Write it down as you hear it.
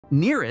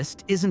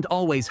Nearest isn't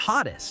always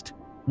hottest.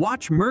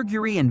 Watch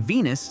Mercury and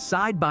Venus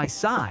side by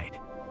side.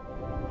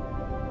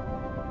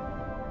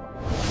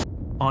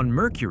 On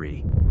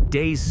Mercury,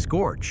 days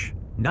scorch,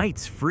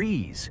 nights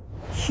freeze,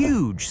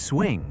 huge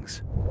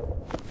swings.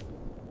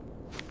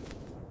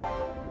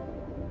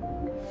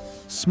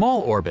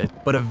 Small orbit,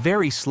 but a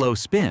very slow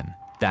spin.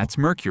 That's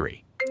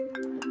Mercury.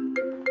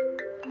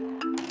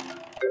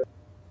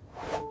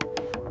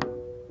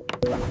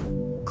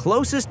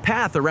 Closest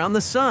path around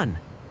the Sun.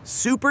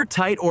 Super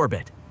tight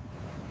orbit.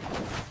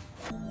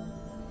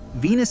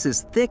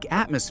 Venus's thick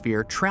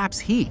atmosphere traps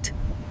heat,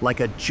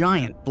 like a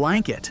giant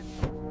blanket.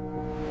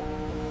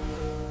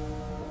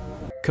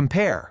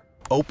 Compare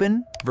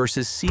open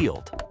versus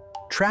sealed.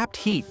 Trapped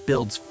heat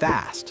builds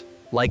fast,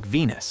 like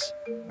Venus.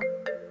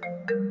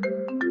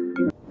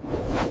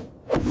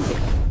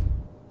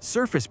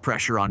 Surface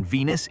pressure on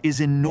Venus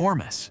is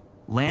enormous.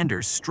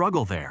 Landers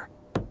struggle there.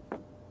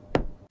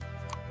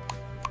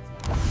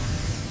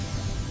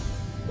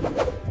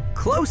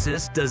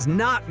 Closest does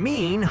not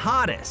mean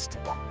hottest.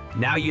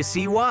 Now you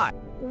see why.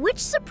 Which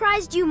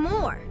surprised you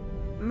more?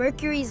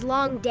 Mercury's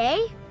long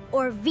day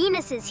or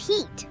Venus's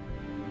heat?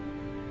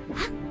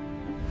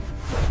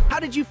 How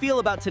did you feel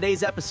about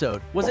today's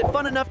episode? Was it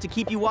fun enough to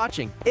keep you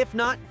watching? If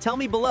not, tell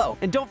me below.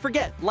 And don't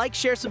forget, like,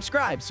 share,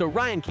 subscribe so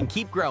Ryan can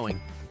keep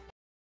growing.